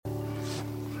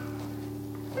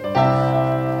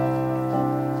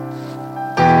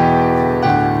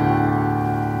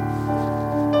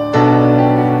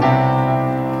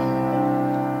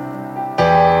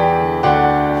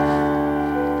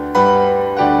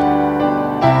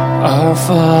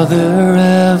Father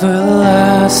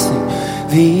everlasting,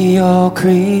 the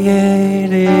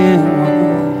all-created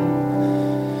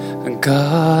one,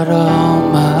 God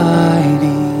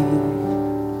Almighty.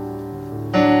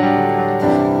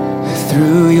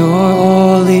 Through your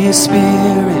Holy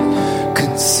Spirit,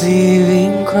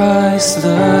 conceiving Christ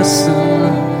the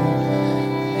Son,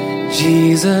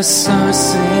 Jesus our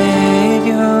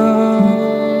Savior.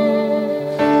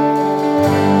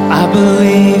 I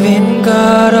believe in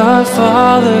God our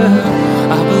Father,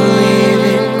 I believe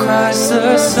in Christ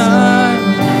the Son,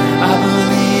 I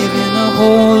believe in the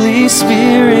Holy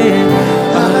Spirit,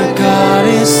 our God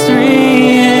is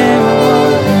three in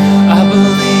one. I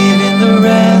believe in the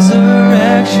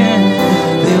resurrection,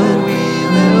 that we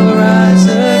will rise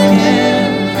again,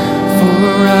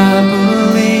 for I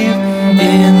believe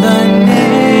in the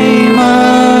name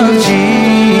of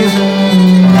Jesus.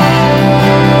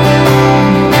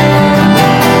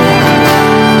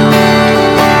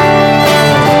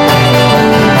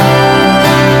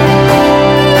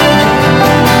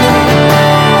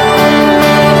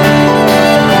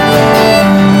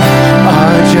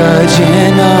 Judge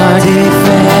and our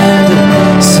defender,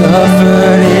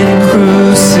 suffered and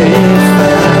crucified.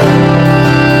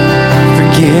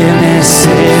 Forgiveness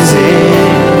is in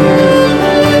you.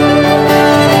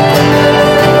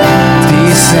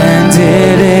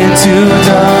 Descended into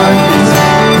darkness,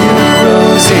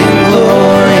 rose in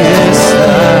glorious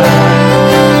light,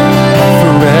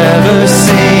 forever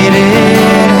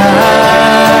seated high.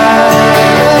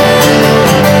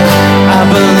 I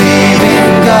believe in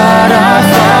God our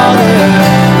Father,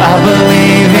 I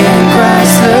believe in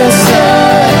Christ the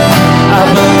Son, I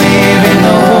believe in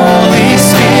the Holy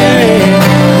Spirit,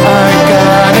 our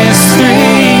God is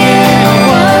three in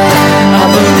one. I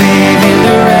believe in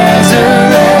the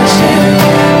resurrection,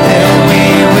 that we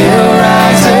will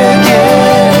rise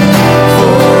again,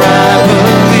 for I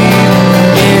believe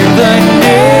in the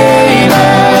name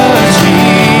of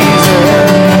Jesus.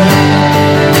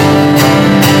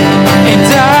 And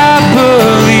I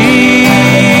believe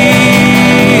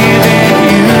in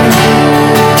you.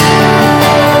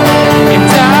 And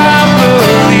I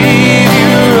believe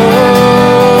you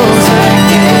rose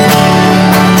again.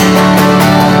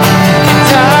 And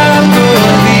I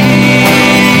believe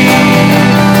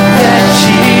that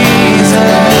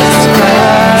Jesus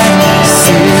Christ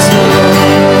is Lord.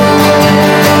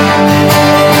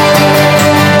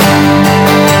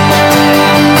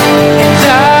 And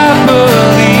I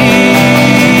believe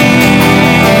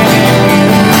in you.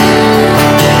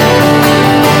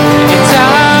 And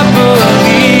I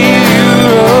believe you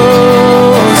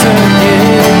rose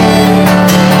again.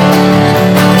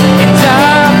 And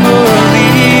I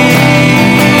believe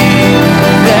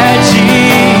that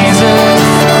Jesus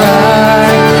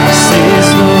Christ is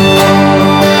Lord.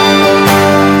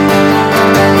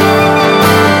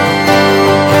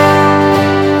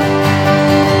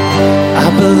 I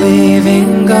believe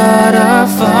in God our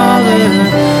Father,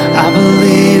 I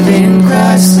believe in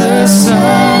Christ the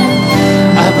Son,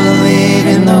 I believe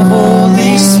in the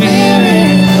Holy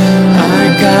Spirit, our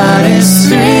God is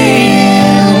three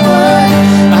in one.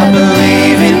 I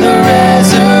believe in the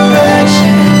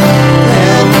resurrection,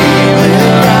 that we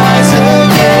will rise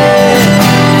again,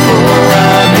 for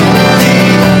I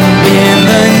believe in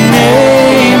the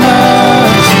name of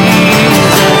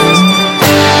Jesus.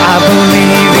 I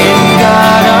believe in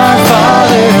God our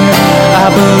Father, I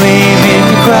believe in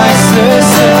Christ the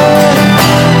Son,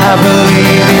 I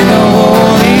believe in the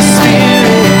Holy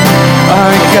Spirit,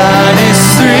 our God is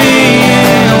three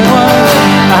in one.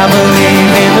 I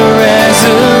believe in the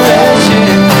resurrection,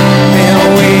 and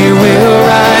we will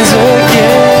rise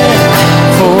again,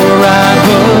 for I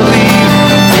believe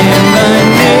in the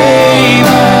name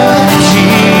of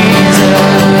Jesus,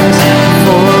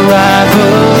 for I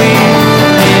believe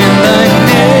in the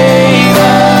name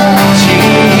of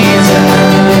Jesus,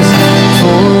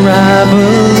 for I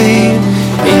believe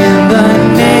in the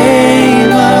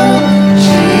name of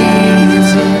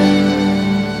Jesus.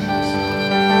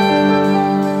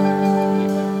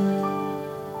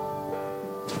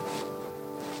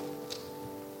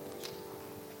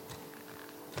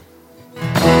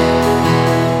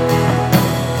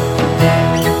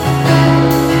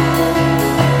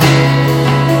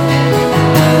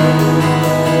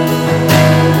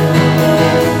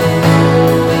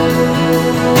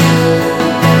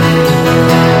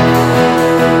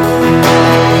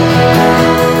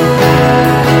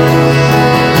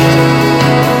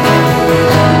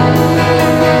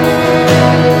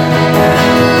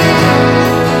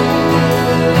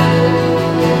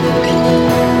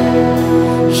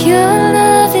 Your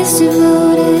love is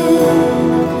devoted,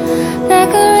 like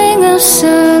a ring of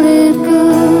solid gold.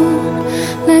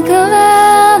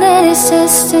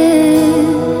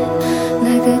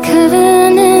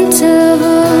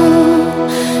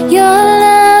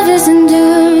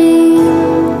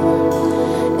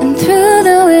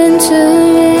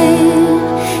 entering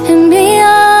and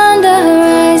beyond the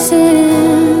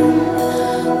horizon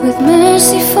with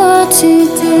mercy for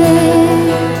today.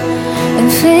 And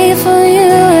faithful you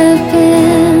have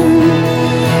been,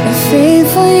 and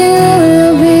faithful you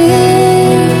will be.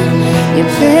 You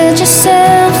pledge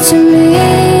yourself to me,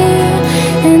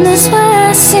 and that's why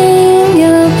I sing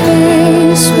your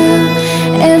praise will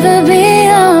ever be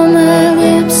on my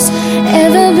lips,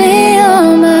 ever be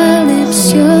on my lips.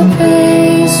 Your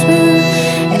praise will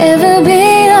ever be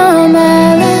on my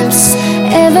lips,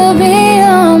 ever be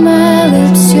on my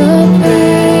lips. Your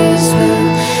praise will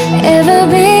ever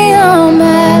be on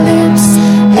my lips,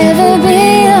 ever be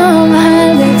on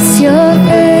my lips. Your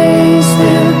praise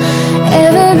will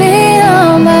ever be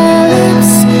on my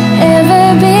lips, ever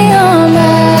be on my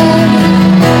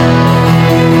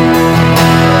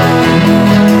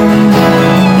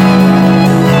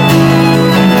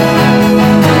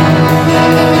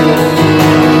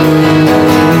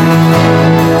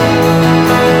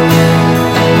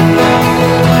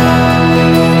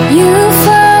You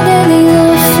father the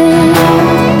orphan,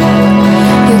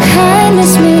 your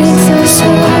kindness makes us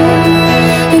whole,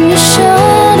 and you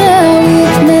showed our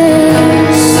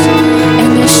weakness,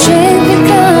 and your strength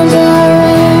becomes our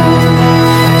own.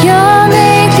 You're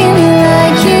making me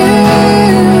like you,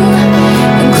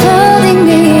 and clothing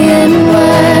me in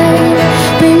white,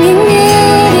 bringing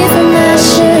beauty from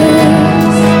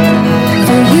ashes.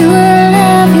 For you will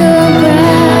have your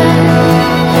bride,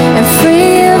 and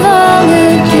free of all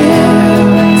her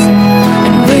guilt,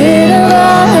 and rid of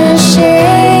all her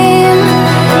shame,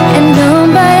 and known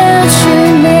by her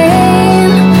true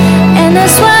name. And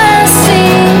that's why I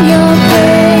sing your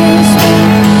praise will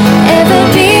ever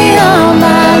be on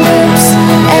my lips,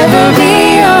 ever be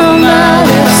on my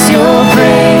lips. Your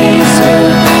praise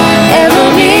will ever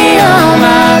be on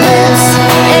my lips,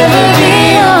 ever be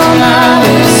on my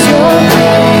lips. Your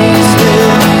praise will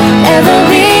ever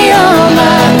be on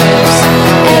my lips,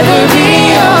 ever be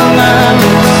on my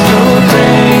lips. Your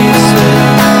praise will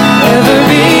ever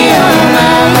be on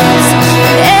my lips,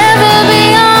 ever be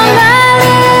on my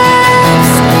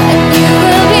lips. And you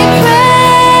will be praised,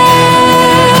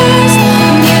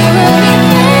 and you will be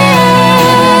praised,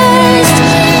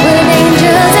 with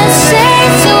angels and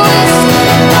saints who whisper,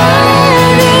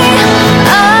 worthy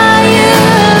are you,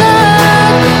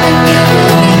 Lord. And you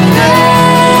will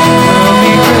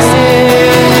be praised,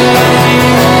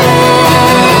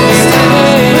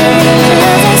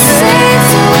 angels and saints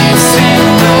who whisper,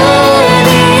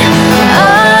 worthy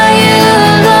are you,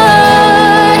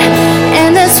 Lord. And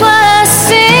that's why I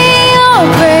sing your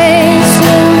praise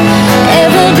will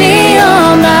ever be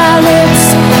on my lips,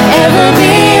 ever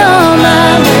be on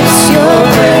my lips. Your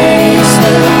praise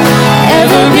will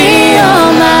ever be on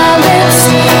my lips,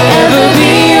 ever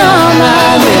be on my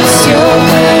lips. Your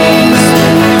praise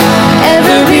will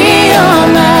ever be on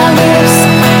my lips,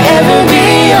 ever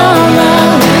be on my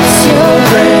lips. Your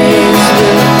praise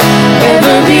will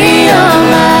ever be on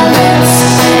my lips,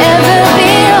 ever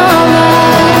be on my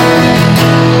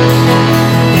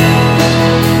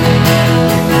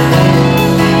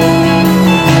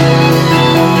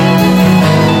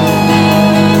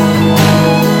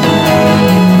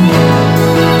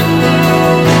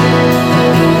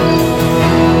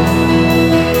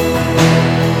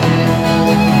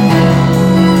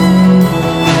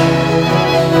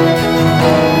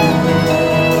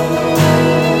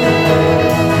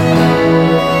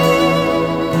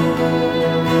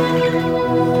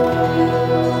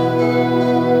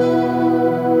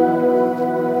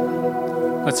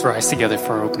Let's rise together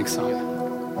for our opening song.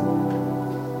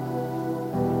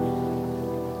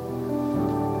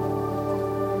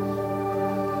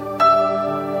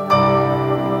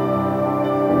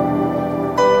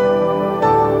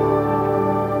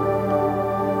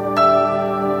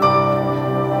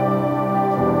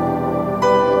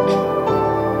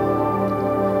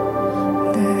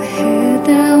 The head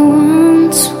that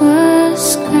once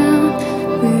was crowned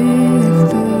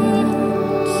with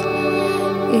thorns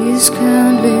is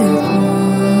crowned with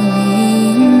glory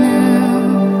now.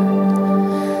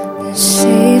 The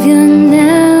Savior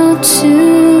now to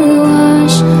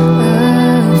wash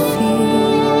our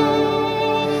feet.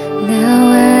 Now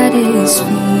at His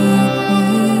feet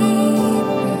we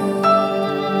bow.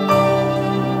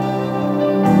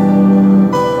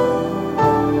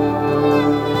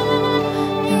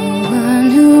 The one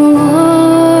who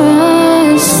wore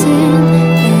our sin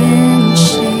and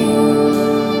shame,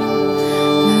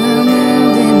 now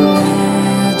nailed in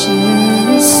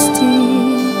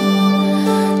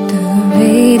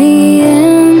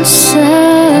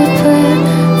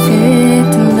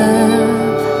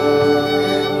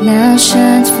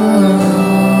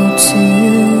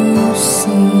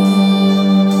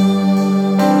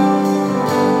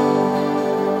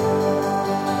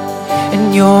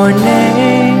Your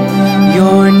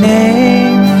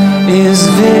name is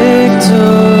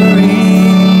victory.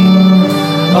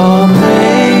 All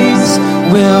praise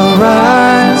will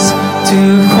rise to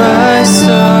Christ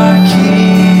our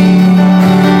King.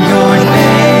 Your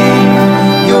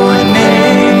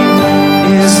name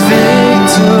is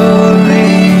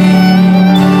victory.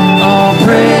 All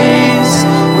praise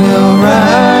will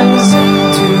rise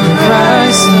to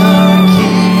Christ our King.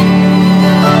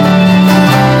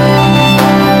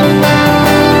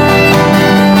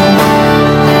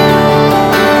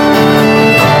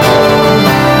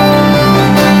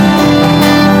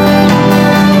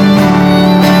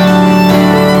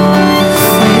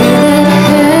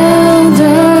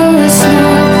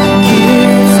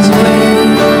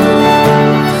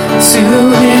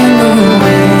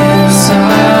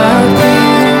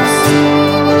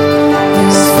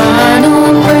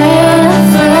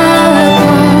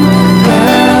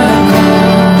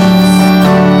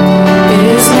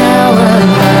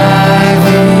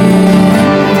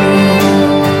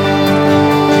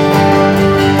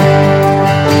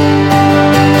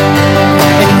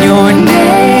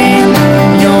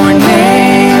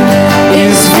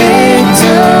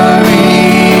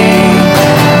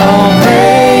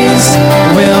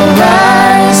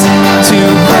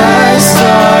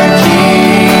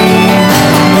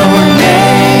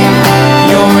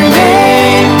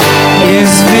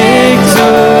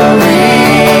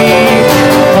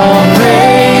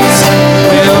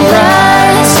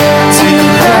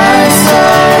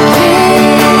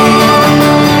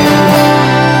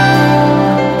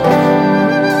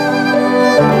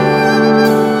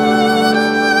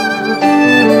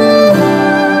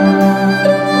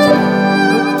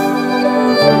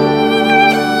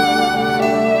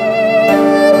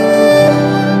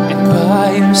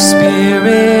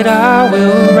 Spirit, I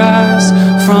will rise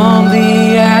from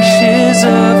the ashes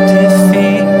of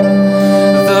defeat.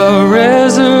 The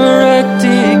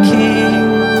resurrected King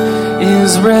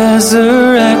is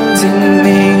resurrecting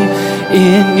me.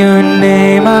 In your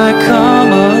name I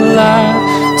come alive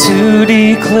to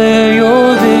declare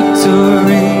your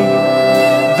victory.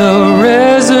 The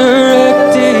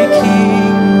resurrected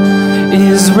King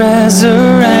is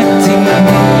resurrecting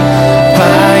me.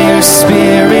 By your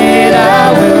Spirit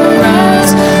I will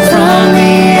rise from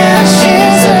the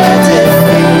ashes of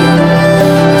defeat.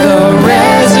 The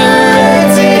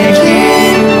resurrected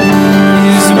King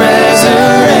is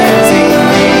resurrecting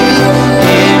me.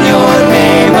 In your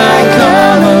name I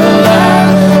come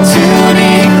alive to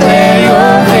declare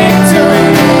your victory.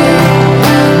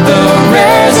 The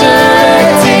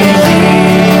resurrected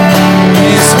King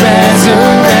is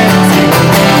resurrecting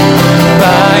me.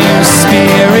 By your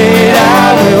Spirit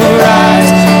I will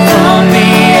rise from the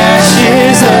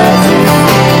ashes of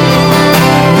defeat.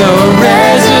 The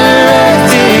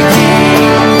resurrected King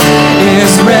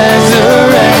is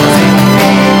resurrecting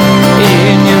me.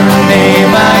 In your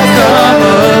name I come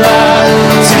alive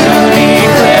to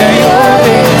declare your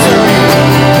victory.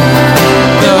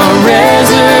 The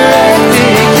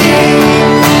resurrected King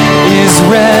is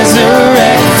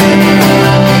resurrecting me.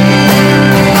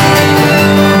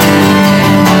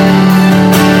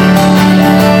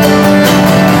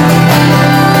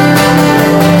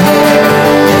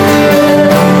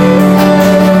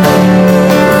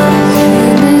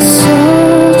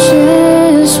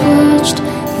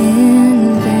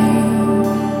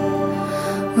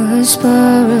 Was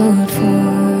borrowed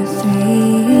for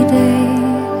 3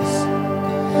 days.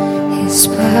 His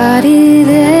body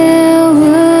there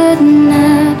would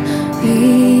not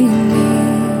remain.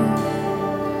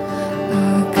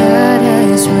 Our God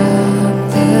has robbed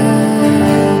the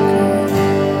grave.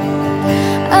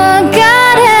 Our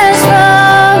God has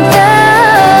robbed the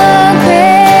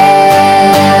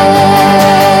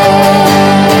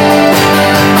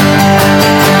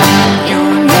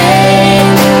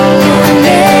Your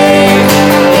name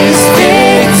is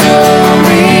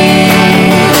victory.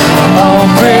 All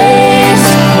praise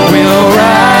will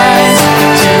rise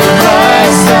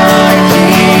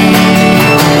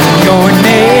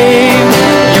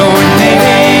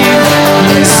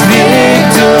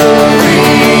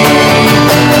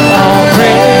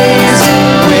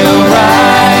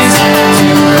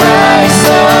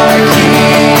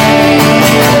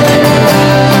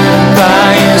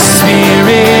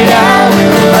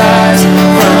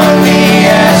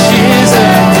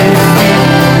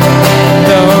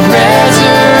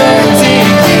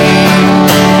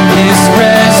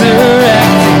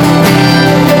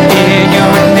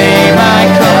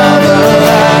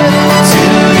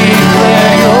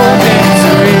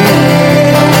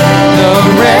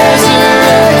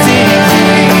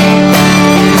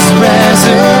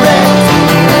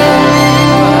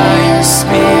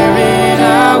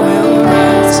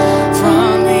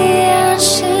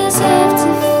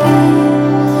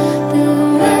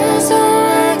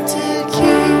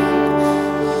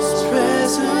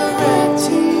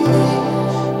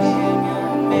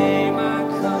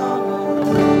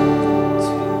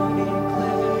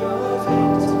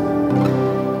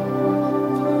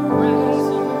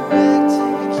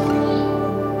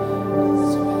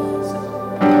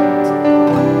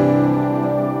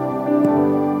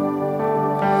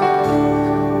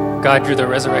God, you're the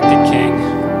resurrected King.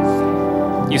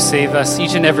 You save us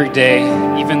each and every day,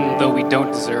 even though we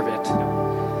don't deserve it.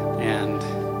 And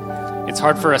it's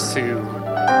hard for us to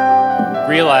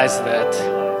realize that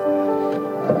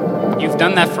you've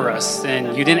done that for us,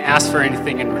 and you didn't ask for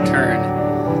anything in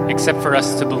return except for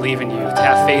us to believe in you, to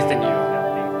have faith in you.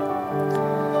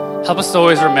 Help us to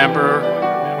always remember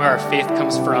where our faith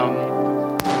comes from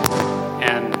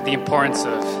and the importance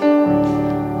of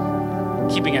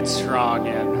keeping it strong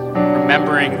and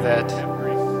remembering that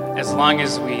as long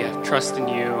as we have trust in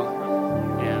you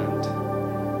and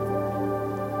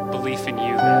belief in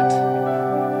you, that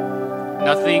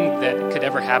nothing that could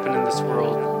ever happen in this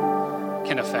world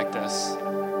can affect us.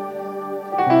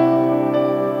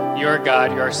 You are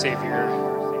God, you are our Savior,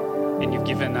 and you've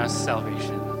given us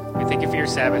salvation. We thank you for your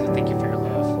Sabbath, and thank you for your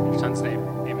love. In your Son's name,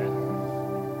 amen.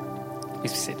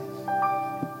 Please be seated.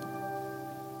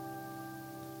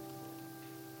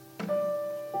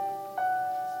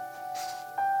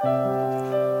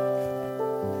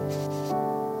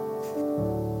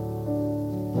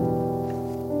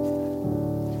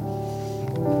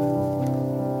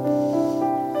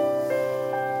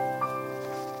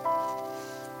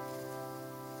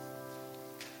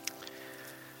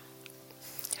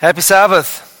 Happy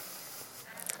Sabbath.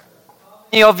 How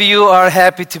many of you are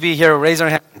happy to be here? Raise your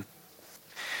hand.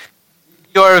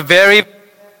 You are very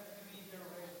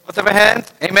both of your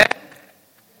hand. Amen.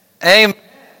 Amen.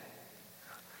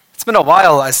 It's been a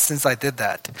while since I did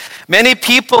that. Many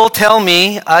people tell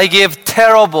me I give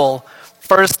terrible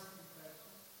first.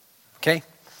 Okay.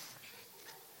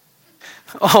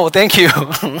 Oh, thank you.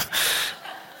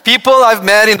 People I've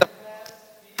met in the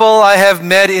people I have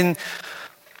met in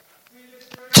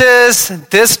churches,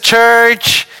 this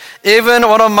church, even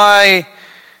some of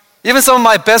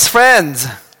my best friends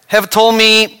have told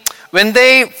me when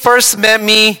they first met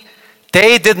me,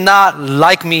 they did not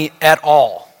like me at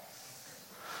all.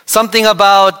 Something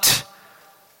about,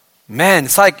 man,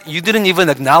 it's like you didn't even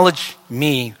acknowledge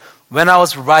me when I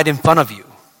was right in front of you.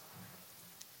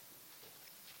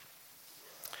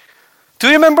 Do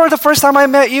you remember the first time I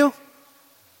met you?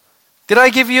 Did I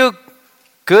give you a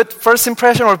good first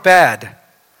impression or bad?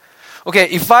 Okay,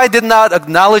 if I did not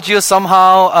acknowledge you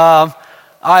somehow,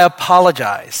 I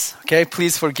apologize. Okay,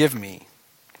 please forgive me.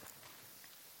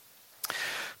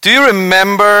 Do you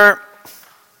remember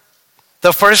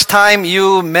the first time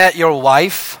you met your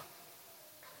wife?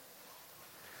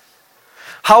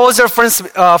 How was your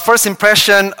first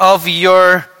impression of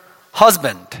your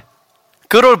husband?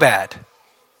 Good or bad?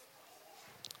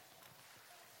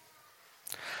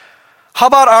 How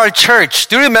about our church?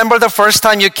 Do you remember the first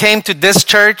time you came to this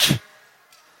church?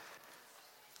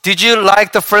 Did you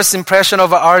like the first impression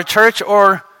of our church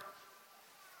or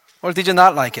did you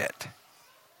not like it?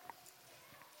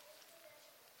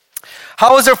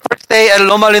 How was your first day at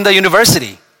Loma Linda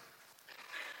University?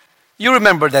 You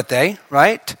remember that day,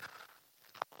 right?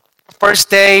 First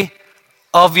day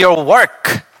of your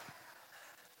work.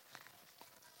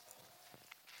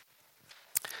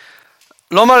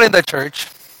 Loma Linda Church,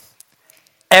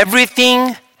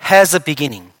 everything has a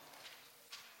beginning.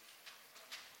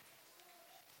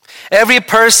 Every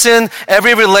person,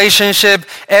 every relationship,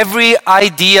 every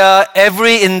idea,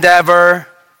 every endeavor,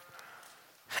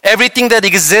 everything that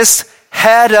exists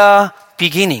had a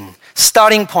beginning,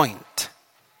 starting point.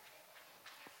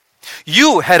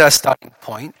 You had a starting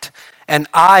point, and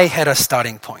I had a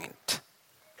starting point.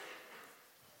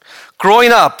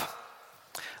 Growing up,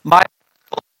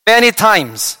 many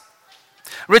times,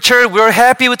 Richard, we were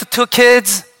happy with the 2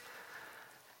 kids,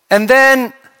 and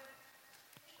then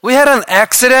we had an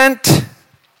accident,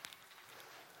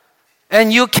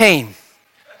 and you came.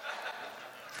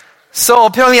 So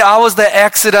apparently I was the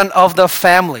accident of the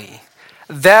family.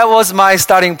 That was my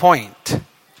starting point.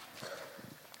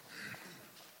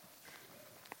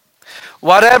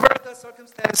 Whatever the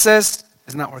circumstances,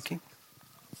 it's not working.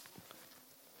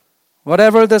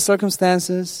 Whatever the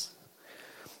circumstances,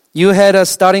 you had a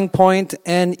starting point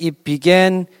and it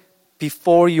began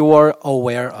before you were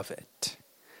aware of it.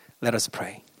 Let us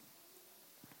pray.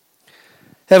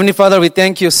 Heavenly Father, we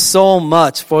thank you so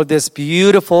much for this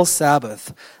beautiful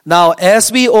Sabbath. Now,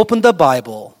 as we open the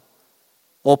Bible,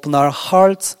 open our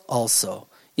hearts also.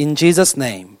 In Jesus'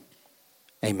 name,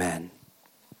 amen.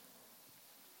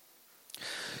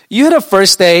 You had a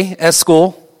first day at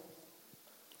school,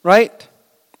 right?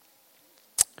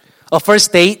 A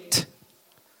first date.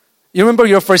 You remember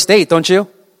your first date, don't you?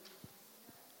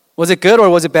 Was it good or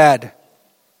was it bad?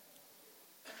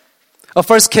 A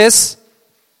first kiss.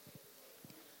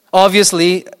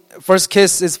 Obviously, first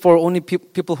kiss is for only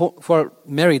people who are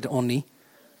married only,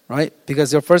 right?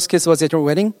 Because your first kiss was at your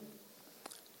wedding.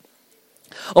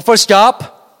 A first job.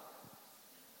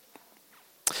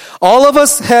 All of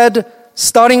us had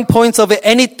starting points of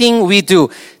anything we do.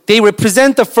 They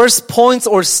represent the first points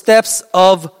or steps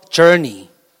of journey.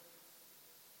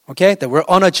 Okay, that we're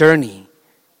on a journey.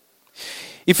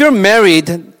 If you're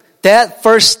married, that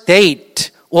first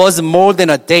date was more than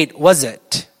a date, was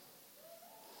it?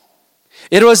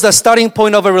 It was the starting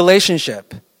point of a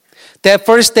relationship. That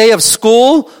first day of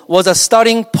school was a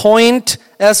starting point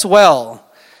as well.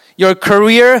 Your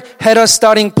career had a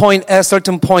starting point at a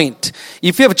certain point.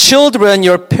 If you have children,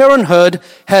 your parenthood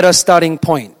had a starting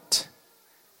point.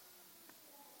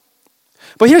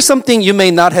 But here's something you may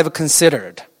not have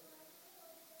considered.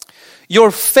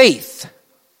 Your faith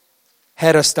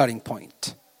had a starting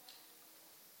point.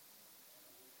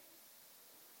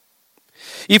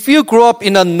 If you grew up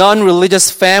in a non-religious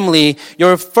family,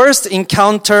 your first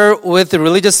encounter with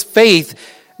religious faith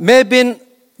may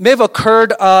have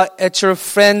occurred at your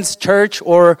friend's church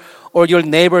or your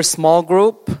neighbor's small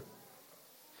group.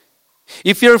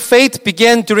 If your faith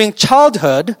began during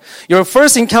childhood, your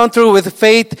first encounter with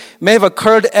faith may have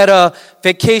occurred at a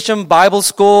vacation Bible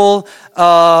school,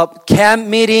 camp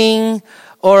meeting,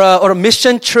 or a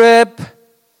mission trip,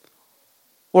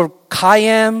 or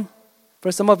Kayam,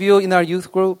 for some of you in our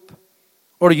youth group,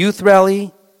 or youth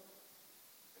rally.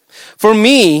 For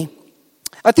me,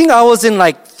 I think I was in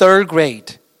like 3rd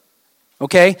grade,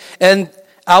 okay? And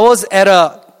I was at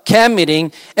a camp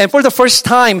meeting, and for the first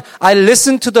time, I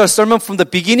listened to the sermon from the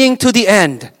beginning to the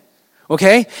end,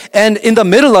 okay? And in the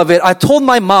middle of it, I told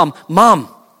my mom, Mom,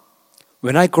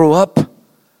 when I grow up,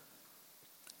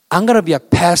 I'm going to be a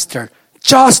pastor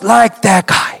just like that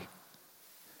guy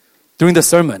during the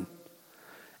sermon.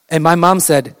 And my mom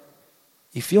said,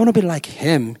 if you want to be like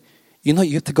him, you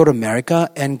have to go to America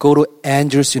and go to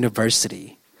Andrews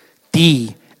University. The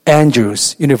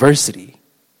Andrews University,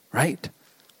 right?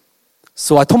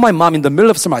 So I told my mom in the middle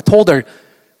of the sermon, I told her,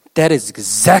 that is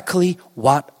exactly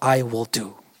what I will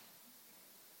do.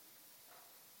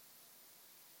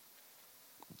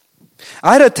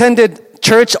 I had attended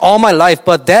church all my life,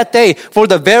 but that day, for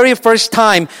the very first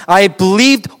time, I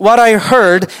believed what I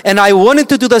heard, and I wanted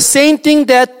to do the same thing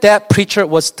that preacher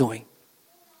was doing.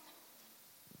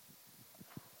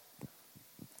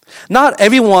 Not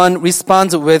everyone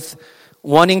responds with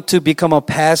wanting to become a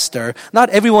pastor.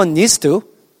 Not everyone needs to.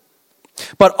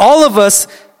 But all of us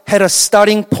had a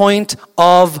starting point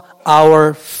of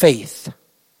our faith.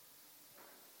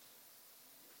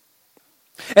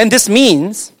 And this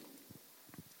means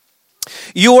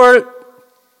you are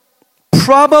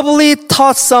probably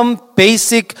taught some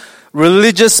basic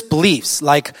religious beliefs,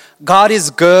 like God is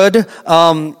good,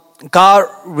 God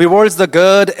rewards the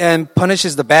good and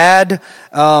punishes the bad,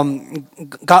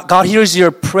 God hears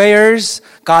your prayers,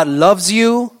 God loves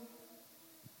you,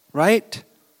 right?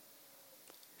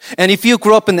 And if you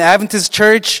grew up in the Adventist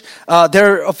church,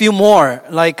 there are a few more,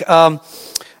 like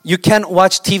you can't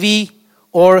watch TV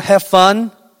or have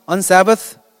fun on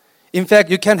Sabbath. In fact,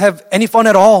 you can't have any fun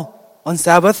at all on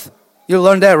Sabbath. You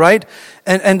learned that, right?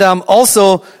 And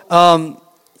also,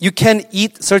 you can't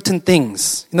eat certain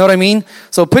things. You know what I mean?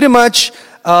 So pretty much,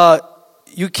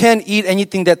 you can't eat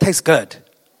anything that tastes good.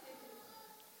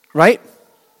 Right?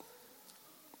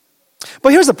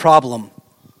 But here's the problem.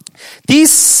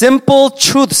 These simple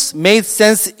truths made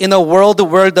sense in a world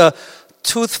where the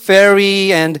tooth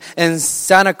fairy and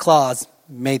Santa Claus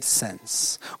made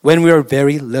sense when we were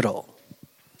very little.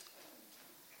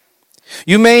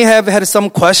 You may have had some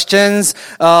questions.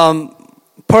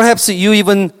 Perhaps you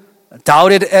even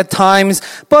doubted at times.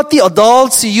 But the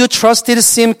adults you trusted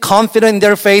seemed confident in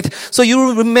their faith. So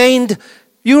you remained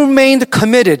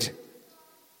committed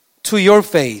to your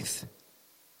faith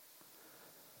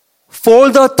for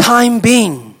the time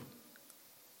being.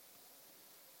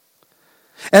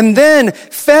 And then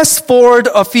fast forward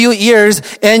a few years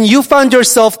and you found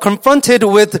yourself confronted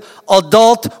with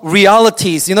adult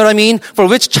realities, you know what I mean? For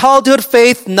which childhood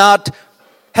faith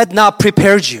had not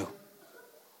prepared you.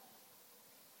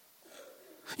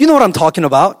 You know what I'm talking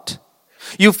about.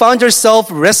 You found yourself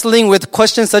wrestling with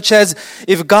questions such as,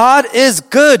 if God is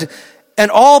good and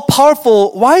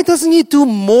all-powerful, why doesn't He do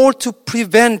more to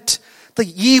prevent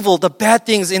the evil, the bad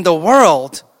things in the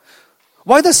world?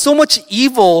 Why does so much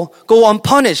evil go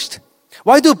unpunished?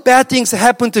 Why do bad things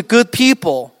happen to good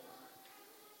people?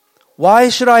 Why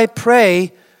should I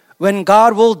pray when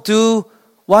God will do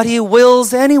what He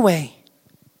wills anyway?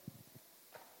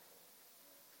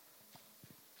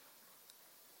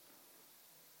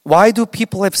 Why do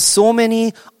people have so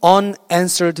many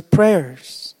unanswered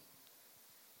prayers?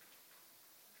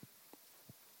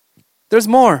 There's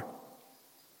more.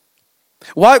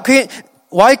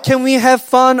 why can we have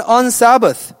fun on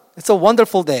Sabbath? It's a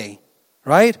wonderful day,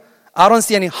 right? I don't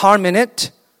see any harm in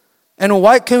it. And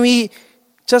why can we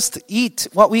just eat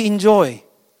what we enjoy?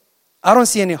 I don't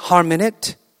see any harm in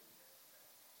it.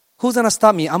 Who's going to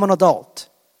stop me? I'm an adult.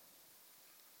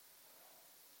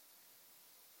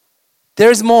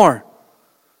 There's more.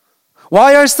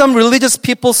 Why are some religious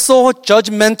people so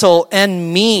judgmental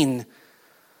and mean?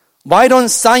 Why don't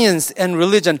science and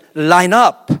religion line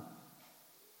up?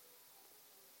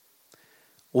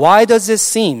 Why does it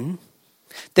seem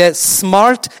that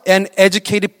smart and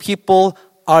educated people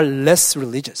are less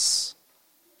religious?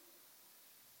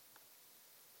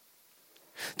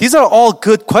 These are all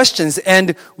good questions,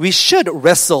 and we should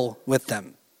wrestle with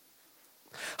them.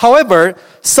 However,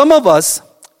 some of us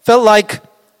felt like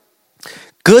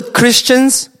good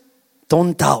Christians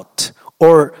don't doubt,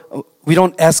 or we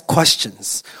don't ask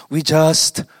questions. We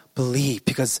just believe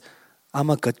because I'm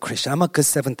a good Christian. I'm a good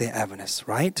Seventh-day Adventist,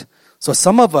 right? So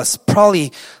some of us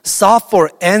probably sought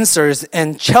for answers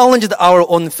and challenged our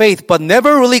own faith, but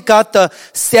never really got the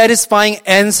satisfying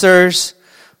answers.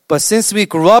 But since we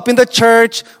grew up in the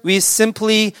church, we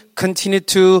simply continue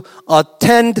to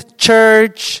attend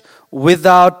church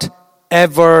without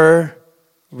ever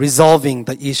resolving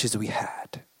the issues we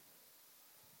had.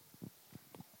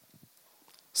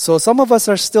 So some of us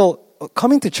are still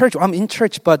coming to church. I'm in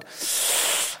church, but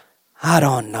I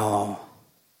don't know.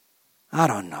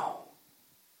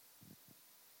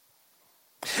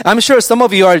 I'm sure some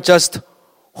of you are just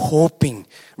hoping,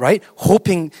 right?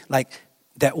 Hoping like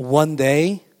that one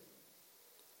day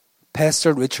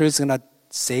Pastor Richard is going to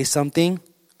say something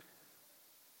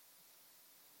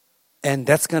and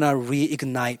that's going to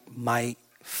reignite my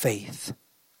faith.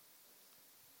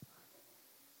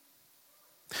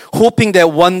 Hoping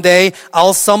that one day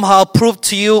I'll somehow prove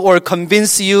to you or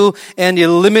convince you and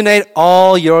eliminate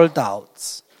all your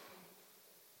doubts.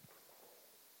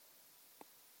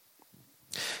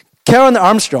 Karen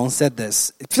Armstrong said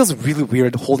this. It feels really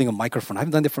weird holding a microphone.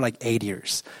 I've done it for like 8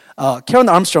 years. Karen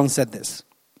Armstrong said this.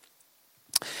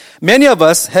 Many of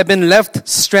us have been left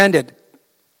stranded.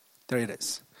 There it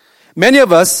is. Many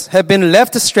of us have been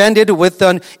left stranded with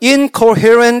an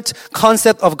incoherent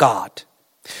concept of God.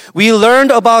 We learned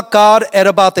about God at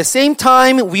about the same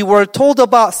time we were told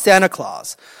about Santa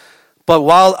Claus. But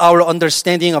while our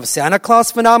understanding of Santa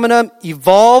Claus phenomenon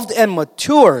evolved and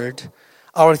matured,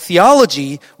 our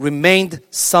theology remained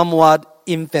somewhat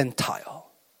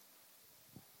infantile.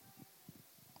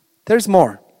 There's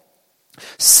more.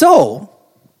 So,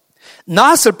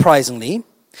 not surprisingly,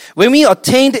 when we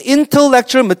attained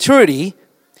intellectual maturity,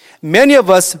 many of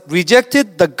us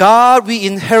rejected the God we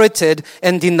inherited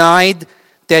and denied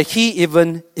that He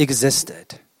even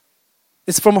existed.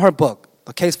 It's from her book,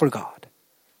 The Case for God.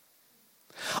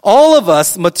 All of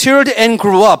us matured and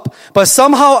grew up, but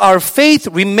somehow our faith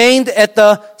remained at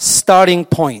the starting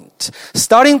point.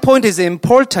 Starting point is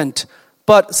important,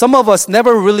 but some of us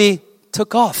never really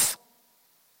took off.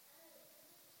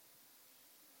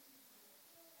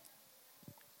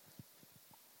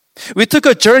 We took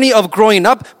a journey of growing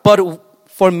up, but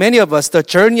for many of us, the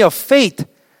journey of faith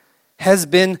has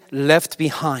been left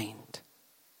behind.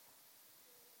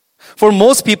 For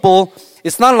most people,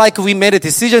 it's not like we made a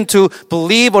decision to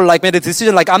believe or like made a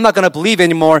decision like I'm not going to believe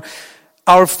anymore.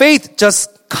 Our faith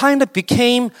just kind of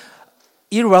became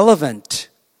irrelevant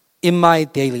in my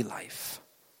daily life.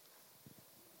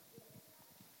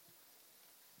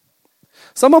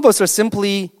 Some of us are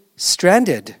simply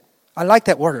stranded. I like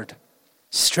that word.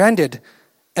 Stranded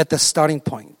at the starting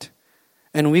point.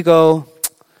 And we go,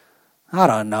 I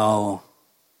don't know.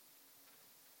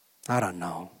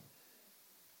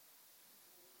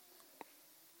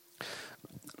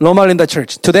 Loma Linda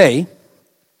Church, today,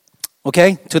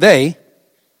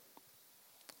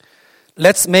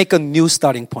 let's make a new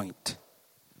starting point.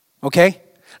 Okay?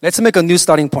 Let's make a new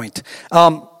starting point.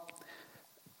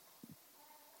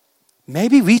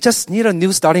 Maybe we just need a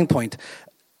new starting point.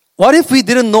 What if we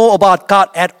didn't know about God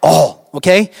at all?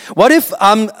 Okay? What if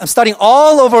I'm starting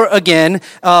all over again?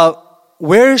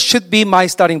 Where should be my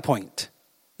starting point?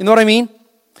 You know what I mean?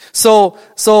 So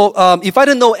if I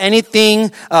didn't know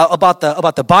anything about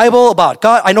the Bible, about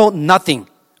God, I know nothing.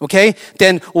 Okay?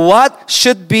 Then what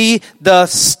should be the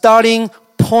starting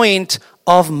point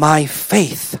of my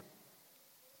faith?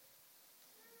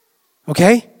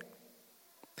 Okay?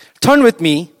 Turn with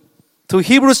me to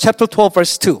Hebrews chapter 12,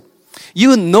 verse 2.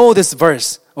 You know this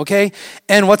verse, okay?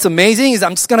 And what's amazing is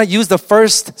I'm just going to use the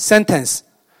first sentence.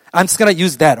 I'm just going to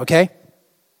use that, okay?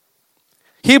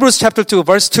 Hebrews chapter 2,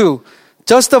 verse 2.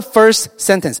 Just the first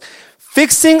sentence.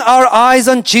 Fixing our eyes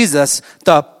on Jesus,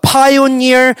 the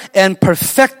pioneer and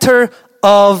perfecter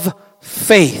of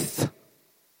faith.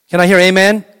 Can I hear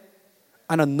amen?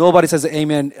 I know nobody says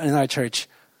amen in our church.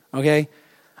 Okay?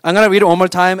 I'm going to read it one more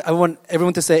time. I want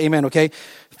everyone to say amen, okay?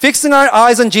 Fixing our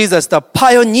eyes on Jesus, the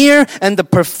pioneer and the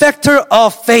perfecter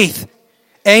of faith.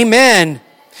 Amen.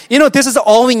 You know, this is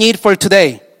all we need for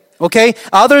today. Okay?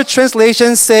 Other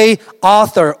translations say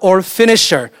author or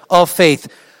finisher of faith.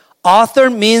 Author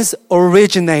means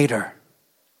originator.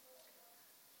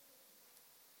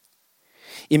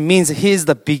 It means He is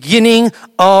the beginning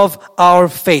of our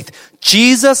faith.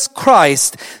 Jesus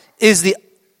Christ is the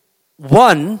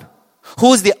one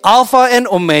who is the Alpha and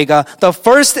Omega, the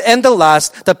first and the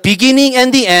last, the beginning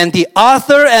and the end, the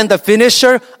author and the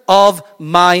finisher of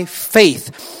my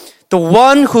faith. The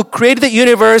one who created the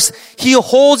universe, He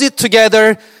holds it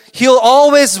together. He'll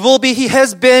always will be, He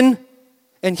has been,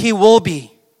 and He will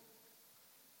be.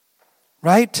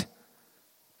 Right?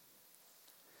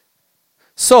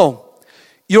 So,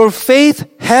 your faith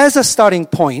has a starting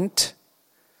point,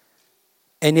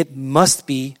 and it must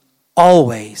be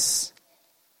always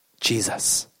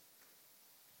Jesus.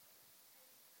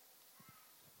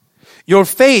 Your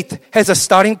faith has a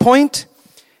starting point,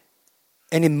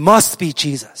 and it must be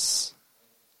Jesus.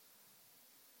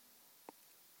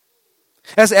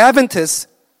 As Adventists,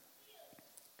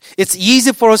 it's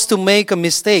easy for us to make a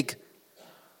mistake,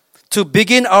 to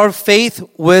begin our faith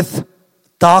with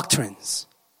doctrines.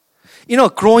 You know,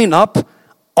 growing up,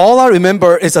 all I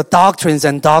remember is the doctrines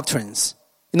and doctrines.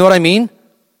 You know what I mean?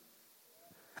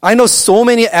 I know so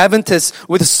many Adventists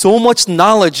with so much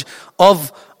knowledge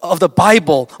of the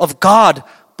Bible, of God,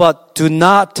 but do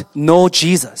not know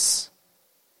Jesus.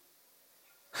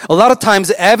 A lot of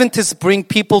times Adventists bring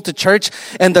people to church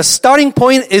and the starting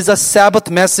point is a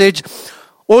Sabbath message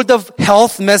or the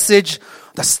health message,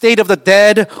 the state of the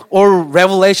dead or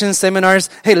Revelation seminars.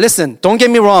 Hey, listen, don't get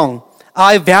me wrong.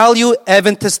 I value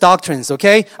Adventist doctrines,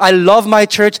 okay? I love my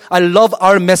church. I love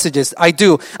our messages. I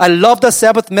do. I love the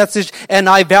Sabbath message and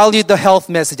I value the health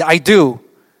message. I do.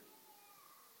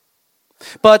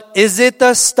 But is it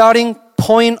the starting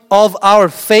point of our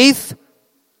faith?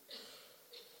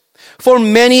 For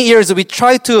many years, we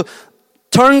try to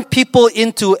turn people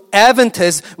into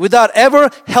Adventists without ever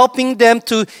helping them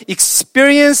to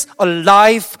experience a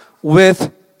life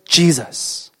with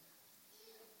Jesus.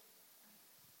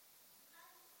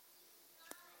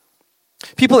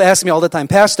 People ask me all the time,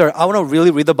 Pastor, I want to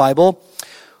really read the Bible.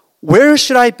 Where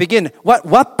should I begin?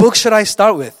 What book should I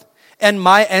start with? And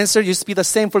my answer used to be the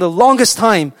same for the longest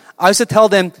time. I used to tell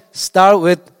them, start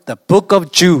with the book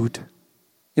of Jude.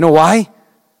 You know why?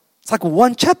 It's like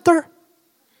one chapter.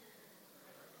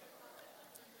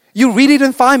 You read it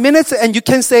in 5 minutes and you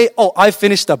can say, oh, I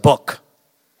finished the book.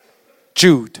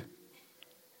 Jude.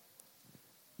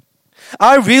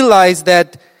 I realized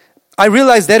that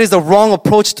is the wrong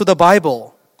approach to the Bible.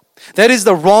 That is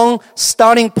the wrong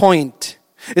starting point.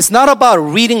 It's not about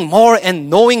reading more and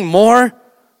knowing more.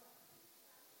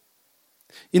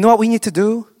 You know what we need to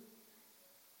do?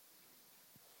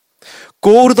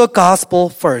 Go to the gospel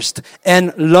first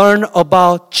and learn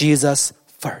about Jesus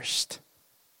first.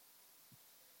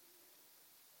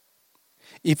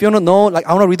 If you want to know, like,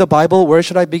 I want to read the Bible, where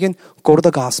should I begin? Go to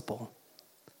the gospel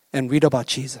and read about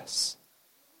Jesus.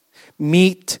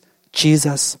 Meet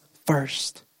Jesus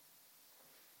first.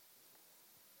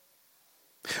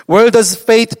 Where does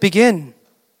faith begin?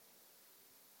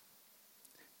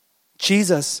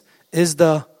 Jesus is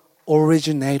the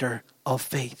originator of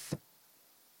faith.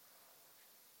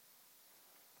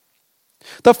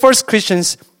 The first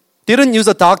Christians didn't use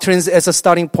the doctrines as a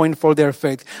starting point for their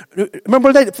faith.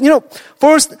 Remember that,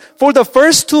 for the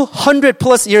first 200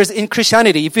 plus years in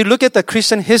Christianity, if you look at the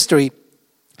Christian history,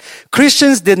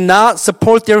 Christians did not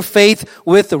support their faith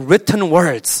with written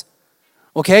words.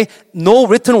 Okay? No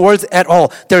written words at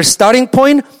all. Their starting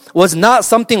point was not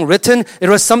something written, it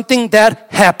was something that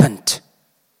happened.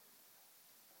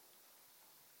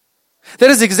 That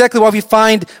is exactly what we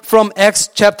find from Acts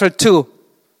chapter 2.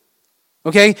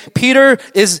 Okay? Peter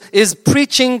is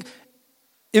preaching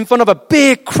in front of a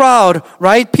big crowd,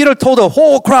 right? Peter told the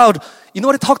whole crowd, you know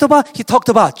what he talked about? He talked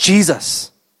about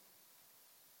Jesus.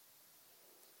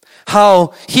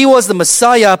 How He was the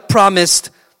Messiah promised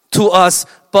to us,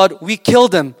 but we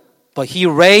killed Him. But He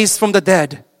raised from the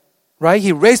dead, right?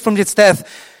 He raised from His death.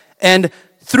 And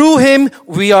through Him,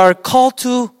 we are called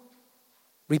to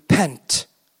repent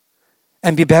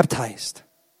and be baptized.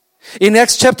 In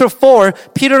Acts chapter 4,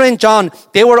 Peter and John,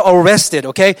 they were arrested,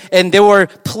 okay? And they were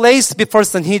placed before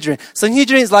Sanhedrin.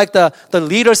 Sanhedrin is like the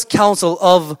leaders' council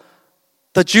of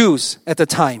the Jews at the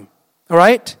time, all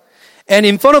right? And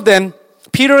in front of them,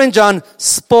 Peter and John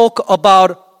spoke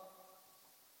about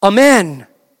a man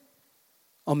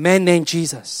a man named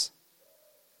Jesus.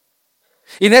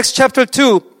 In Acts chapter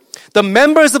 2, the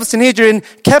members of Sanhedrin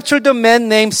captured a man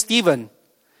named Stephen.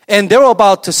 And they were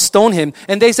about to stone him.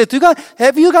 And they said,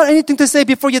 have you got anything to say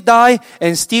before you die?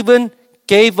 And Stephen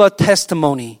gave a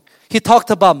testimony. He talked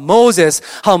about Moses,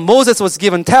 how Moses was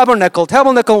given tabernacle.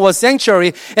 Tabernacle was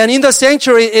sanctuary. And in the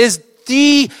sanctuary is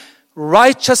the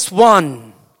righteous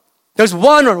one. There's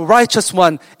one righteous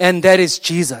one, and that is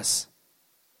Jesus.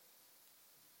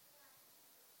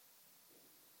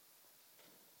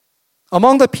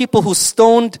 Among the people who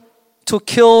stoned to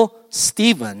kill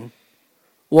Stephen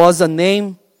was a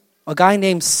guy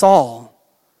named Saul.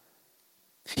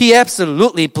 He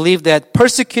absolutely believed that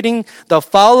persecuting the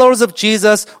followers of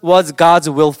Jesus was God's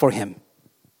will for him.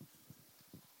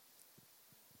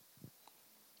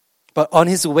 But on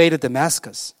his way to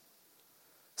Damascus,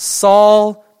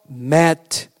 Saul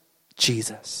met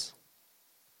Jesus.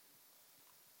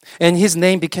 And his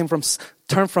name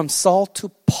turned from Saul to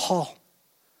Paul.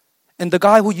 And the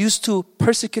guy who used to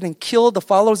persecute and kill the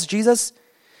followers of Jesus,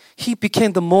 he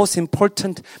became the most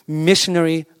important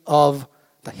missionary of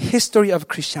the history of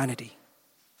Christianity.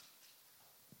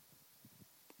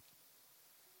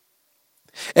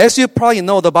 As you probably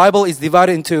know, the Bible is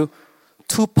divided into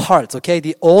two parts, okay?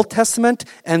 The Old Testament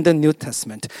and the New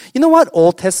Testament. You know what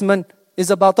Old Testament is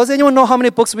about? Does anyone know how many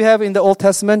books we have in the Old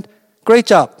Testament? Great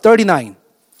job, 39.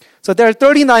 So there are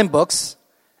 39 books,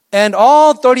 and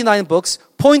all 39 books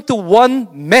point to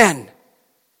one man,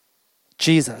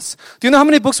 Jesus. Do you know how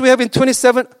many books we have in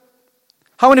 27?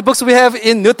 How many books we have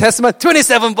in New Testament?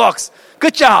 27 books.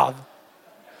 Good job.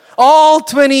 All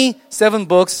 27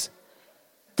 books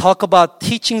talk about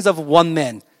teachings of one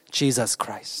man, Jesus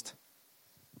Christ.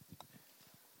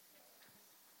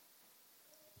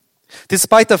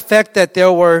 Despite the fact that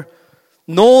there were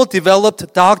no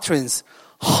developed doctrines,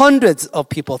 hundreds of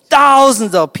people,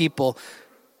 thousands of people,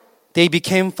 they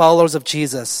became followers of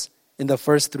Jesus in the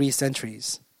first 3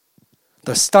 centuries.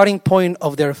 The starting point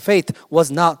of their faith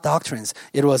was not doctrines.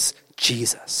 It was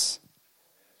Jesus.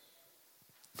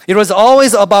 It was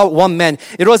always about one man.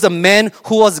 It was a man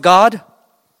who was God.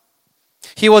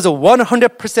 He was a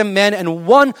 100% man and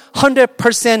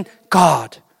 100%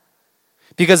 God.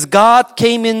 Because God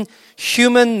came in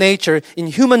human nature, in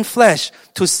human flesh,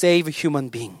 to save human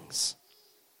beings.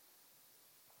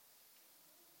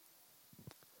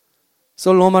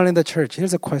 So, Loma in the church,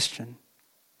 here's a question.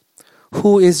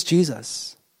 Who is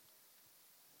Jesus?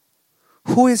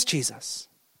 Who is Jesus?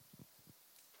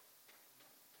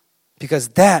 Because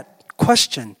that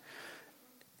question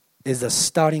is the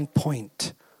starting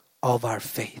point of our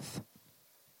faith.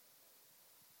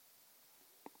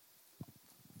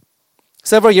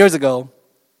 Several years ago,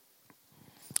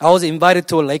 I was invited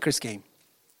to a Lakers game.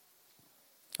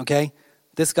 Okay?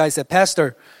 This guy said,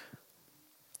 Pastor,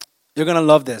 you're going to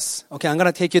love this. Okay, I'm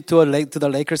going to take you to the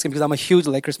Lakers game because I'm a huge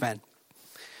Lakers fan.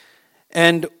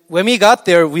 And when we got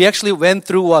there, we actually went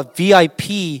through a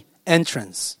VIP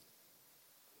entrance.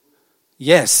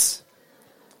 Yes.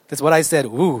 That's what I said.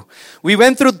 Ooh. We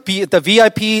went through the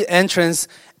VIP entrance,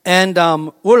 and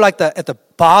we're like at the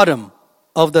bottom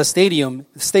of the stadium,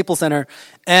 Staples Center,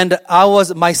 and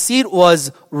my seat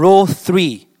was row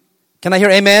 3. Can I hear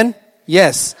amen?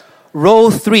 Yes. Row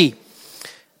 3.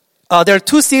 There are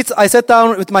 2 seats. I sat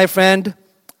down with my friend,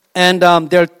 and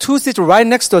there are 2 seats right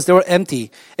next to us. They were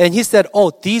empty. And he said,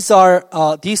 these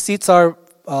seats are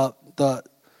the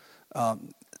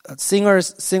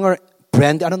singer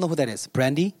Brandy. I don't know who that is.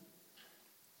 Brandy?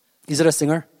 Is it a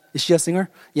singer? Is she a singer?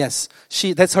 Yes.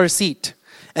 That's her seat.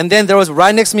 And then there was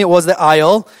right next to me was the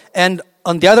aisle. And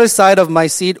on the other side of my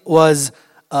seat was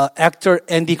actor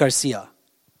Andy Garcia.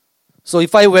 So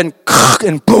if I went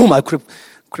and boom, I could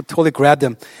totally grab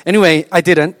him. Anyway, I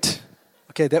didn't.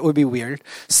 Okay, that would be weird.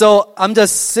 So I'm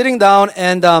just sitting down,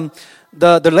 and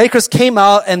the Lakers came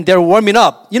out and they're warming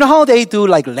up. You know how they do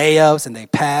like layups and they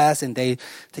pass and they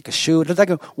take a shoot? It's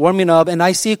like warming up, and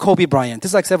I see Kobe Bryant.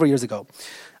 This is like several years ago.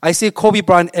 I see Kobe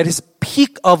Bryant at his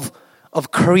peak of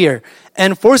career.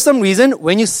 And for some reason,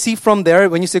 when you see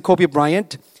Kobe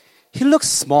Bryant, he looks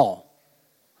small.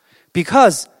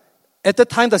 Because at the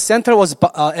time, the center was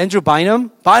Andrew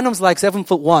Bynum. Bynum's like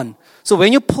 7'1". So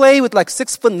when you play with like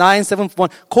 6'9",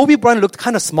 7'1", Kobe Bryant looked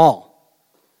kind of small.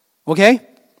 Okay?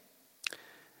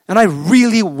 And I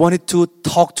really wanted to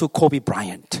talk to Kobe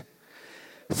Bryant.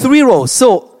 3 rows.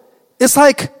 So it's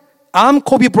like I'm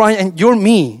Kobe Bryant and you're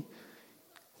me.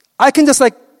 I can just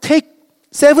like take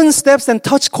 7 steps and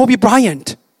touch Kobe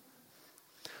Bryant.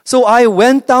 So I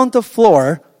went down the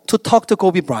floor to talk to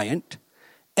Kobe Bryant.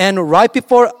 And right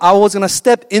before I was going to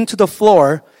step into the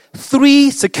floor, 3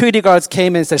 security guards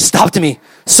came and said, "Stop to me.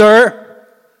 Sir,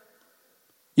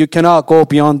 You cannot go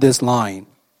beyond this line.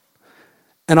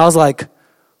 And I was like,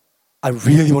 I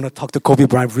really want to talk to Kobe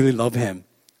Bryant. I really love him.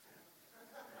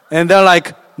 And they're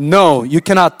like, no, you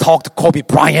cannot talk to Kobe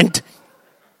Bryant.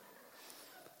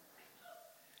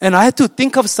 And I had to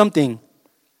think of something.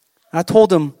 I told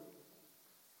them,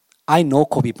 I know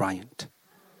Kobe Bryant.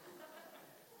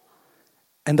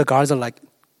 And the guards are like,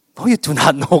 no, you do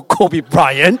not know Kobe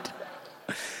Bryant.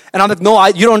 And I'm like, no,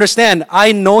 you don't understand.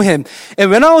 I know him. And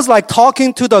when I was like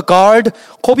talking to the guard,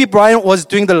 Kobe Bryant was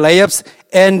doing the layups,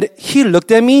 and he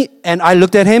looked at me, and I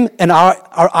looked at him, and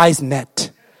our eyes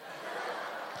met.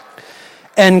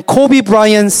 And Kobe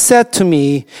Bryant said to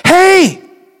me, hey,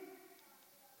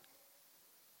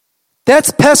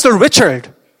 that's Pastor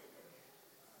Richard.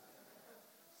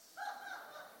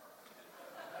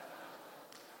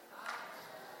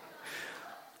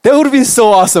 That would have been so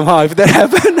awesome, huh, if that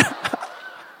happened?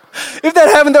 If that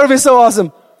happened, that would be so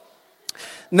awesome.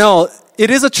 No, it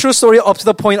is a true story up to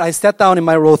the point I sat down in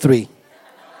my row 3.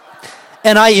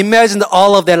 And I imagined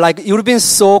all of that. Like, it would have been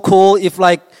so cool if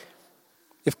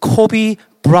Kobe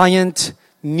Bryant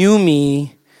knew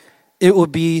me. It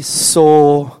would be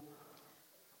so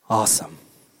awesome.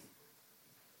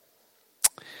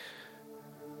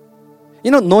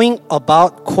 You know, knowing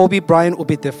about Kobe Bryant would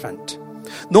be different.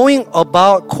 Knowing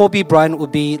about Kobe Bryant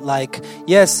would be like,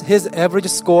 yes, his average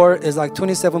score is like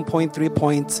 27.3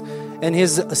 points, and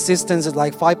his assistance is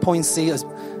like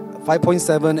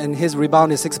 5.7, and his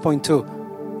rebound is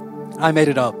 6.2. I made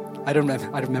it up. I don't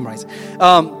memorize.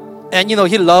 And you know,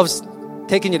 he loves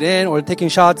taking it in or taking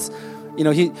shots. You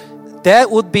know,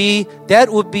 that would be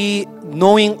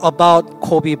knowing about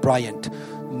Kobe Bryant.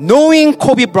 Knowing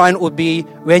Kobe Bryant would be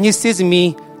when he sees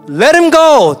me, let him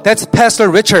go. That's Pastor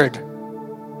Richard.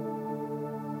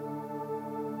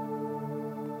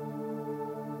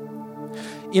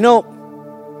 You know,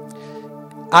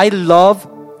 I love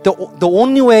the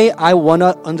only way I want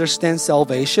to understand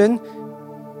salvation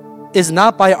is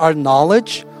not by our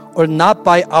knowledge or not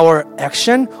by our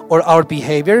action or our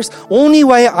behaviors. Only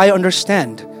way I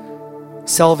understand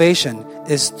salvation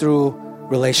is through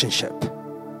relationship.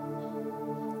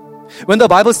 When the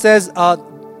Bible says,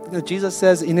 Jesus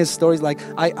says in his stories, like,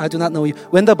 I do not know you.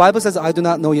 When the Bible says, I do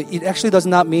not know you, it actually does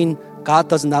not mean God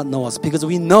does not know us, because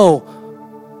we know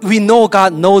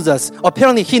God knows us.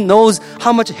 Apparently, He knows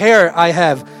how much hair I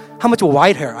have, how much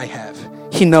white hair I have.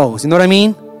 He knows. You know what I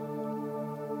mean?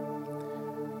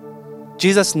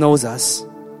 Jesus knows us.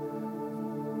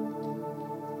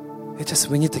 It's just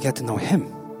we need to get to know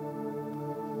Him.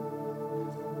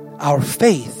 Our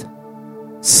faith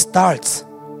starts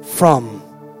from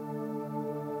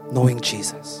knowing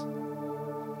Jesus.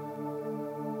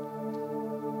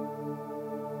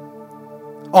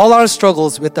 All our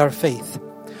struggles with our faith,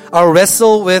 our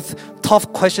wrestle with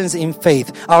tough questions in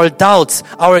faith, our doubts,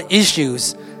 our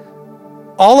issues,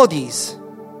 all of these,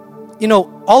 you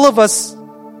know, all of us,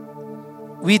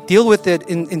 we deal with it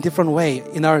in different way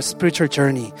in our spiritual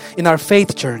journey, in our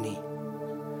faith journey.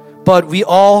 But we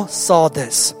all saw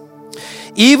this.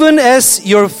 Even as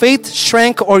your faith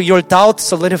shrank or your doubt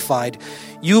solidified,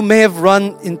 you may have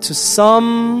run into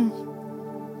some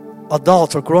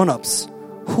adults or grown-ups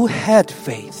who had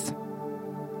faith.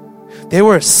 They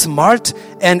were smart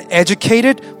and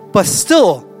educated, but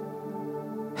still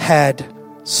had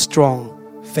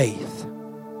strong faith.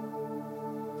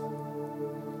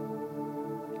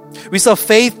 We saw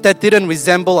faith that didn't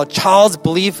resemble a child's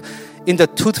belief in the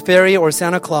tooth fairy or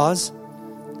Santa Claus.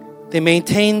 They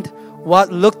maintained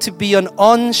what looked to be an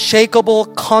unshakable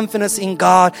confidence in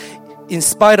God in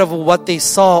spite of what they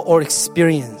saw or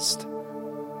experienced.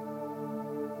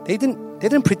 They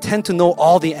didn't pretend to know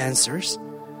all the answers.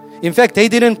 In fact, they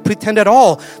didn't pretend at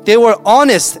all. They were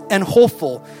honest and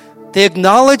hopeful. They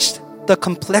acknowledged the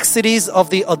complexities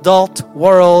of the adult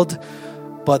world,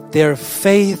 but their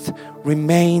faith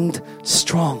remained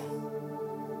strong.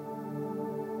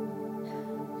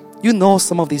 You know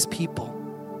some of these people.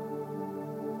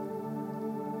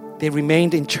 They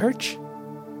remained in church.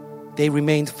 They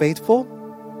remained faithful.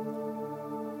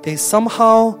 They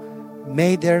somehow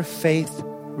made their faith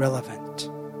relevant.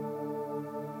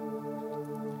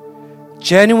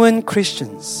 Genuine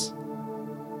Christians,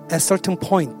 at a certain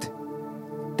point,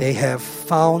 they have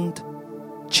found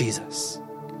Jesus.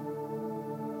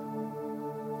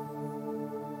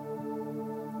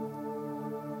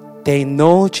 They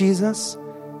know Jesus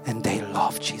and they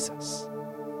love Jesus.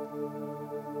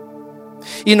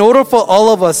 In order for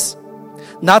all of us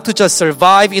not to just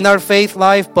survive in our faith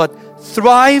life, but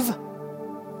thrive,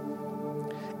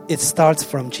 it starts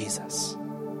from Jesus.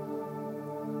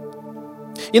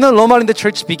 You know, Loma Linda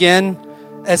Church began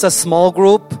as a small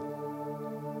group.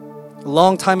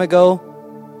 long time ago,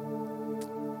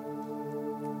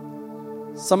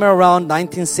 somewhere around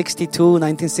 1962,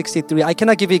 1963. I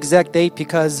cannot give you exact date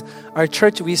because our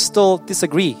church, we still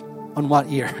disagree on what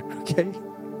year, okay?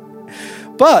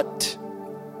 But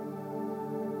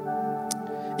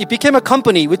it became a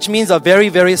company, which means a very,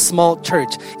 very small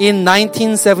church, in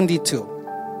 1972.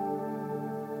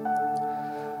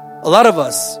 A lot of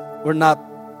us were not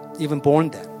even born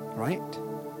then, right?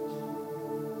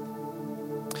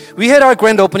 We had our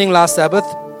grand opening last Sabbath.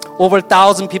 Over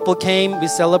 1,000 people came. We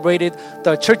celebrated.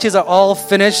 The churches are all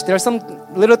finished. There are some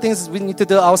little things we need to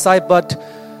do outside, but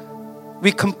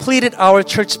we completed our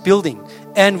church building.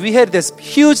 And we had this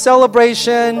huge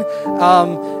celebration,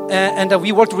 and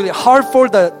we worked really hard for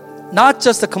not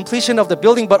just the completion of the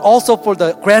building, but also for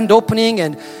the grand opening.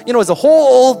 And, it was a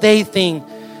whole day thing.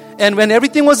 And when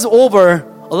everything was over,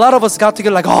 a lot of us got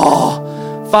together like,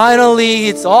 oh, finally,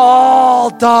 it's all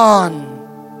done.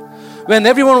 When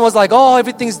everyone was like, oh,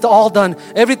 everything's all done,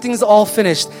 everything's all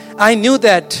finished, I knew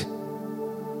that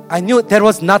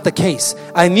was not the case.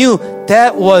 I knew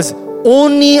that was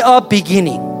only a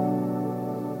beginning.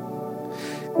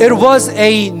 It was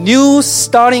a new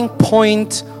starting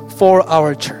point for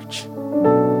our church.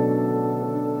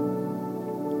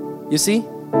 You see?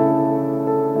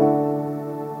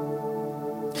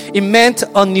 It meant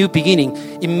a new beginning.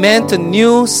 It meant a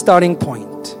new starting point.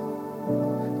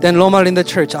 Then Loma Linda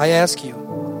Church, I ask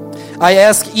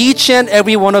each and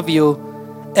every one of you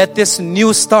at this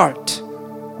new start,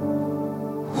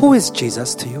 who is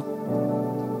Jesus to you?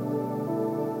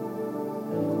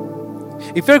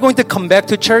 If you're going to come back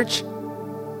to church,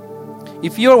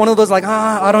 if you're one of those like,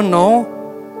 I don't know.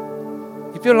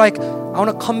 If you're like, I want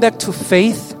to come back to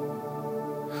faith,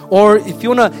 or if you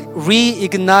want to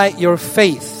reignite your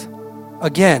faith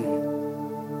again,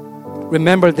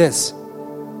 remember this.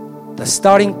 The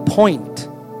starting point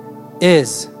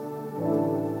is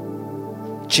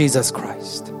Jesus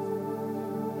Christ.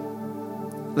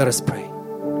 Let us pray.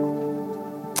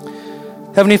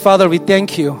 Heavenly Father, we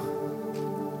thank you.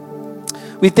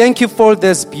 We thank you for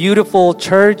this beautiful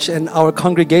church and our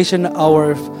congregation,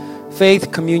 our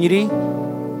faith community,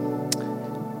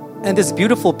 and these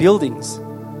beautiful buildings.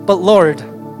 But Lord,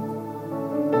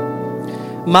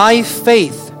 my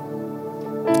faith,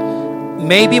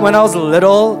 maybe when I was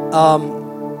little,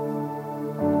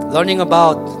 learning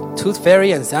about Tooth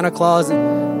Fairy and Santa Claus,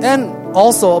 and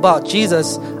also about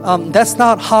Jesus, that's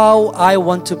not how I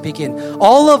want to begin.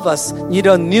 All of us need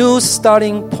a new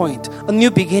starting point, a new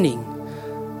beginning.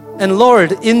 And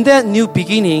Lord, in that new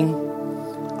beginning,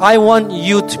 I want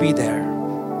you to be there.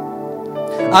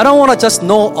 I don't want to just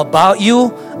know about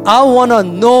you. I want to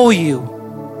know you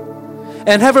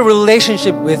and have a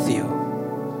relationship with you.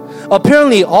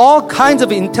 Apparently, all kinds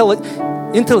of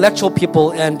intellectual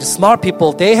people and smart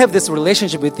people, they have this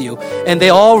relationship with you, and they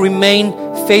all remain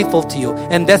faithful to you.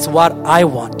 And that's what I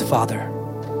want, Father.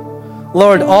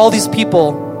 Lord, all these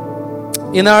people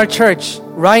in our church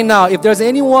right now, if there's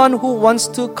anyone who wants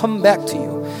to come back to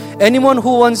you, anyone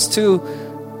who wants to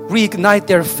reignite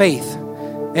their faith,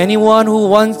 anyone who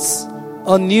wants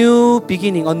a new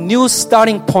beginning, a new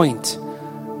starting point,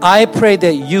 I pray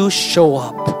that you show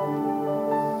up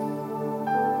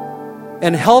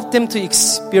and help them to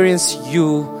experience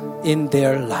you in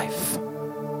their life.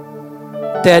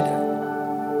 That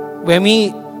when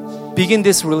we begin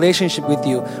this relationship with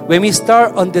you, when we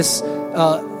start on this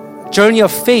journey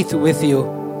of faith with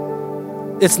you,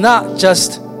 it's not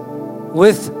just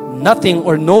with nothing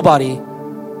or nobody,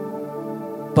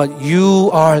 but you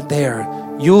are there,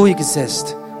 you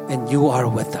exist, and you are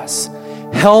with us.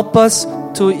 Help us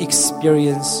to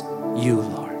experience you,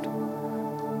 Lord.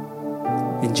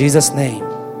 In Jesus' name,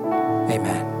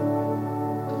 amen.